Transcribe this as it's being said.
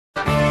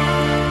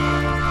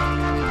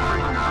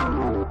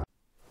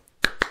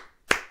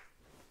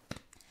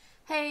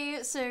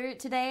Hey, so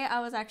today I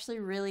was actually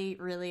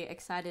really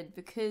excited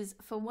because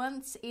for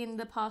once in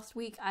the past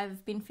week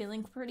I've been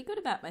feeling pretty good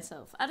about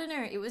myself. I don't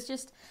know, it was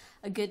just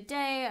a good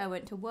day. I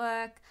went to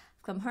work,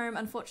 I've come home.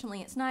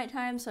 Unfortunately, it's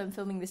nighttime, so I'm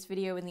filming this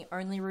video in the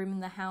only room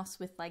in the house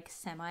with like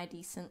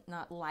semi-decent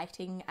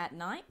lighting at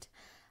night,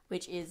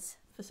 which is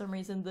for some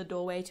reason the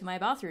doorway to my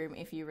bathroom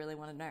if you really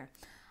want to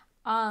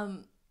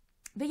know.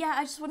 But yeah,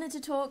 I just wanted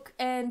to talk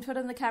and put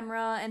on the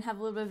camera and have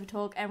a little bit of a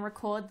talk and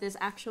record this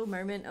actual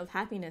moment of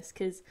happiness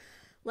because,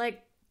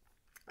 like,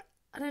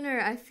 I don't know,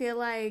 I feel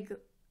like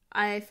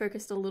I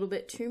focused a little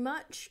bit too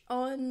much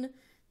on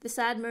the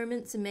sad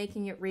moments and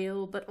making it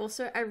real, but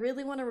also I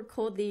really want to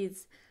record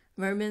these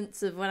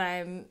moments of when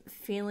I'm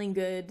feeling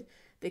good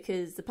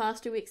because the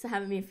past 2 weeks I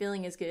haven't been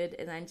feeling as good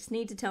and I just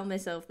need to tell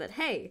myself that,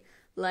 hey,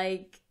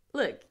 like,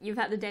 look, you've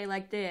had a day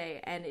like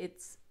today and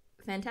it's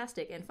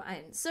fantastic and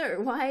fine.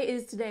 So why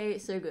is today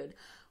so good?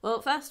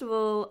 Well, first of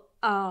all,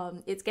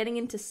 it's getting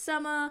into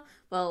summer.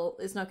 Well,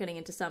 it's not getting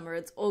into summer,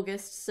 it's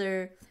August,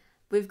 so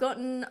we've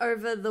gotten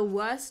over the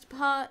worst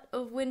part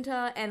of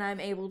winter and I'm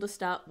able to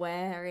start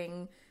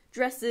wearing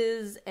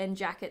dresses and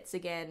jackets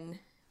again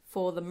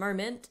for the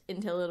moment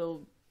until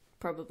it'll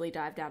probably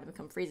dive down and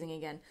become freezing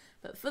again.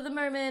 But for the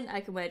moment,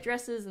 I can wear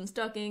dresses and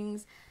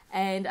stockings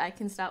and I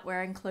can start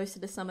wearing closer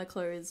to summer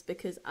clothes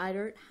because I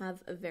don't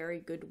have a very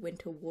good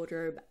winter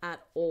wardrobe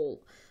at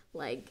all.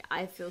 Like,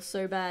 I feel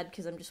so bad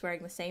because I'm just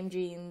wearing the same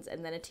jeans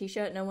and then a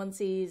t-shirt no one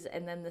sees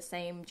and then the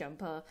same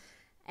jumper,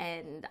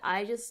 and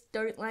I just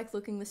don't like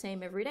looking the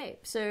same every day.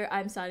 So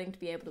I'm starting to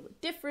be able to look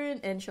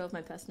different and show off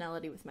my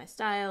personality with my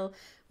style,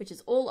 which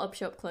is all op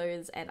shop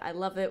clothes, and I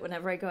love it.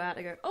 Whenever I go out,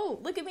 I go, oh,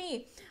 look at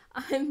me!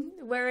 I'm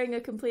wearing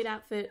a complete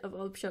outfit of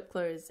op shop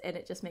clothes, and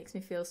it just makes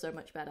me feel so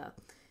much better.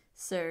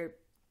 So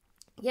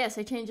yes,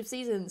 a change of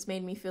seasons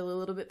made me feel a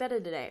little bit better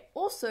today.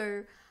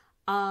 Also,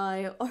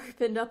 I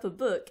opened up a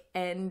book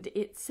and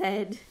it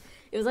said,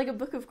 it was like a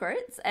book of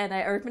quotes, and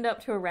I opened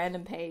up to a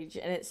random page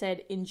and it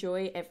said,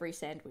 enjoy every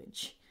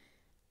sandwich.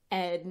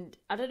 And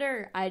I don't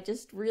know, I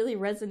just really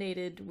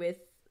resonated with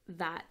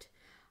that.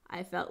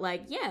 I felt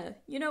like, yeah,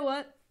 you know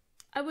what?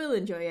 I will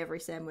enjoy every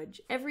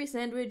sandwich. Every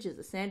sandwich is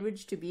a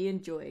sandwich to be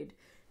enjoyed.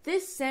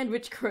 This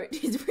sandwich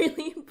quote is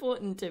really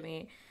important to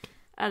me.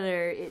 I don't know,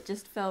 it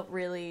just felt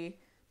really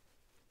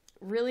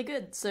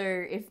good. So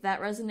if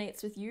that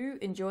resonates with you,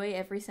 enjoy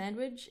every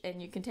sandwich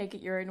and you can take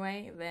it your own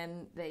way,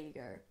 then there you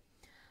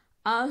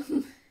go.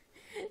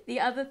 The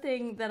other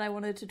thing that I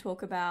wanted to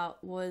talk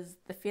about was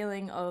the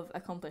feeling of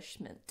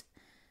accomplishment,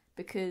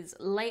 because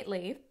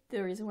lately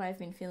the reason why I've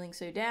been feeling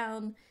so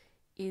down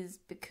is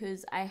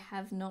because I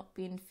have not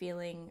been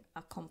feeling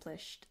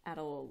accomplished at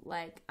all.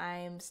 Like,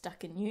 I'm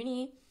stuck in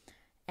uni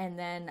and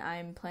then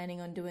I'm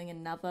planning on doing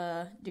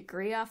another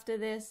degree after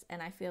this,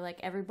 and I feel like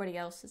everybody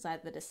else has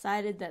either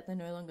decided that they're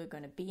no longer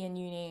going to be in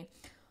uni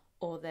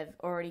or they've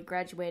already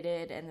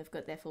graduated and they've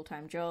got their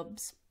full-time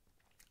jobs.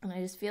 And I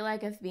just feel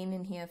like I've been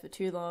in here for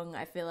too long.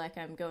 I feel like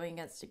I'm going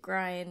against a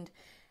grind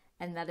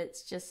and that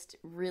it's just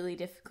really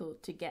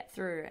difficult to get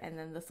through. And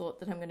then the thought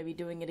that I'm going to be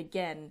doing it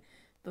again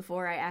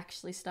before I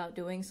actually start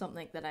doing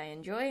something that I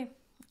enjoy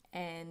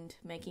and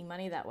making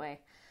money that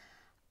way.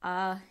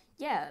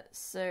 Yeah,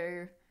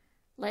 so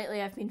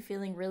lately I've been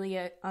feeling really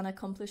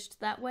unaccomplished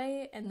that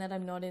way, and that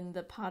I'm not in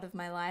the part of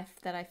my life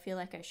that I feel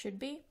like I should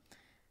be.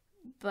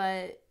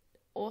 But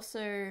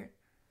also,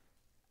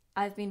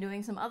 I've been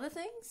doing some other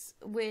things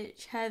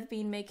which have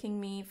been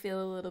making me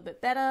feel a little bit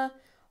better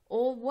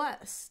or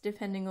worse,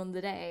 depending on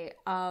the day.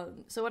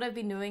 So what I've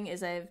been doing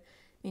is I've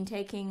been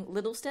taking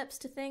little steps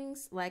to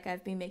things, like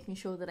I've been making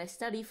sure that I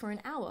study for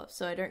an hour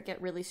so I don't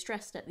get really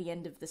stressed at the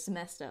end of the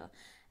semester.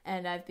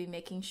 And I've been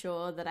making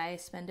sure that I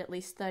spend at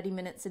least 30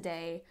 minutes a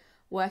day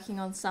working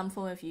on some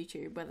form of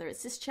YouTube, whether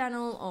it's this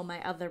channel or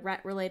my other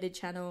rat-related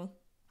channel,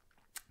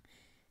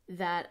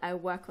 that I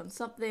work on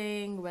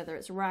something, whether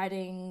it's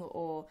writing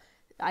or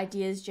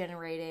ideas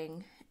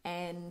generating.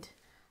 And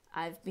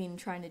I've been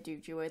trying to do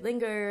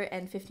Duolingo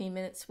and 15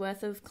 minutes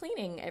worth of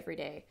cleaning every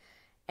day.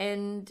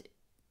 And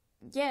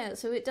yeah,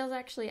 so it does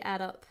actually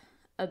add up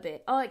a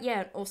bit. Oh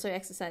yeah, also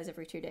exercise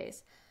every 2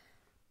 days.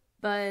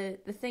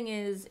 But the thing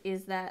is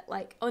that,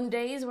 like, on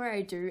days where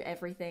I do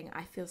everything,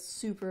 I feel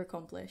super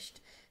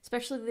accomplished.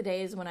 Especially the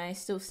days when I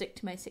still stick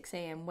to my 6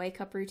 a.m. wake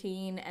up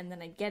routine, and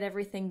then I get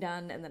everything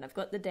done, and then I've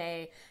got the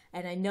day,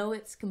 and I know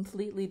it's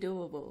completely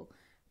doable.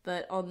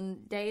 But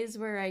on days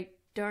where I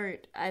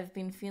don't, I've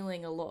been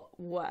feeling a lot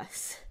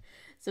worse.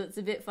 So it's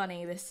a bit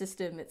funny, this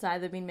system. It's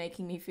either been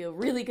making me feel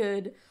really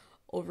good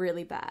or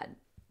really bad.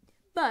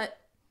 But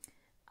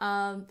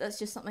that's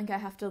just something I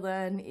have to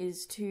learn,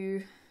 is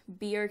to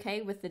be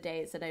okay with the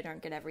days that I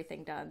don't get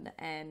everything done,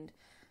 and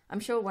I'm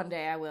sure one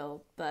day I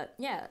will. But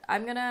yeah,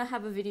 I'm gonna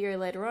have a video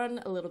later on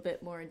a little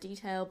bit more in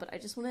detail, but I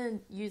just want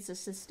to use the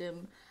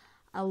system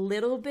a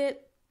little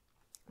bit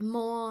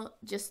more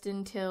just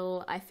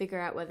until I figure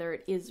out whether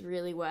it is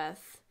really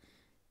worth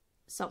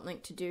something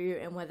to do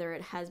and whether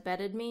it has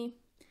bettered me.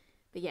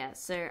 But yeah,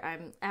 so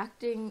I'm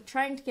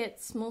trying to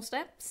get small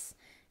steps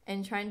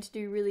and trying to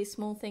do really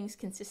small things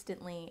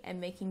consistently and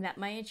making that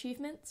my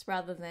achievements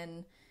rather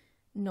than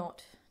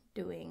not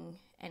doing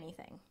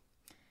anything.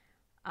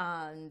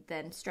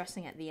 Then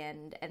stressing at the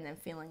end and then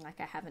feeling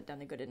like I haven't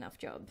done a good enough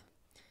job.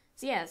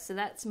 So yeah, so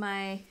that's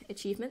my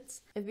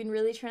achievements. I've been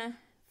really trying to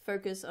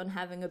focus on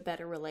having a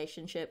better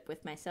relationship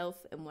with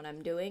myself and what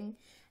I'm doing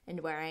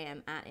and where I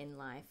am at in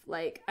life.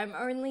 Like, I'm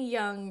only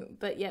young,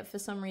 but yet for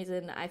some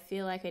reason I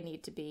feel like I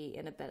need to be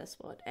in a better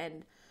spot,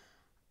 and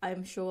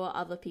I'm sure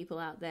other people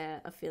out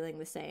there are feeling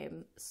the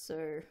same.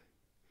 So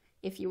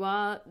if you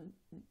are,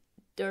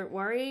 don't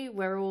worry,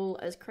 we're all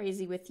as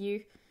crazy with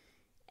you.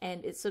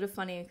 And it's sort of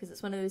funny because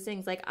it's one of those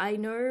things, like, I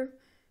know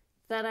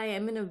that I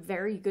am in a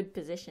very good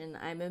position.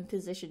 I'm in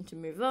position to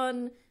move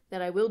on,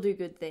 that I will do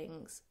good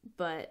things,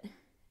 but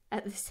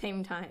at the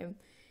same time,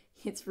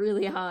 it's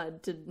really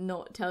hard to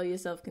not tell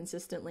yourself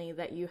consistently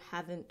that you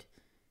haven't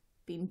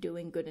been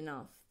doing good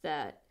enough,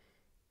 that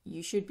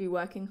you should be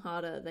working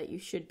harder, that you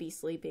should be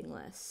sleeping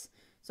less.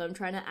 So I'm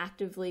trying to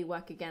actively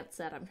work against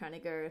that. I'm trying to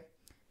go,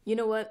 you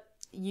know what,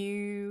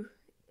 you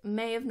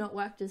may have not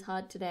worked as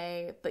hard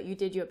today, but you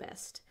did your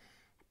best.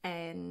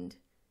 And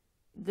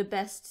the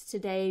best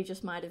today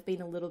just might have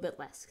been a little bit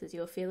less because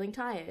you're feeling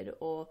tired,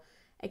 or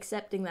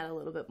accepting that a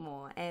little bit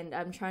more. And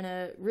I'm trying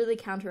to really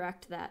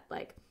counteract that,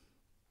 like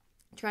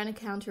trying to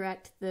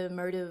counteract the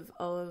motive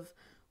of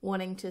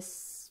wanting to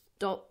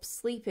stop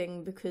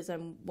sleeping because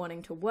I'm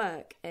wanting to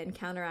work, and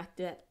counteract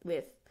it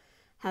with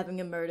having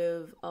a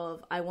motive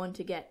of I want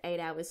to get 8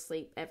 hours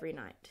sleep every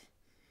night.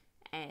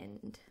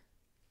 And,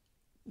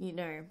 you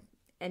know,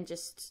 and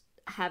just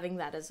having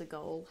that as a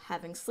goal,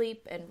 having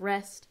sleep and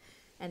rest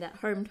and at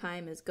home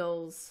time as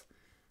goals,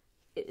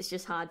 it's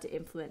just hard to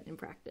implement in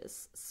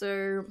practice.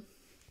 So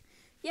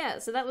yeah,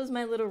 so that was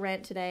my little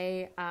rant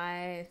today.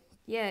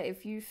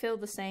 If you feel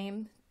the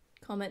same,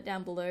 comment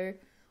down below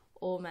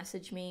or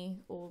message me,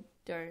 or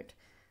don't.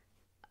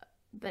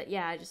 But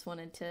yeah, I just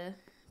wanted to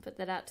put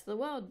that out to the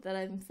world, that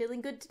I'm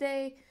feeling good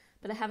today,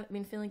 but I haven't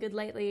been feeling good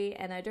lately,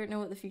 and I don't know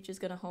what the future's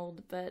gonna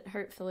hold, but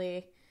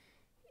hopefully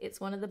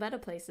it's one of the better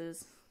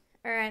places.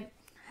 Alright,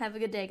 have a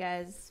good day,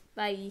 guys.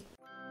 Bye.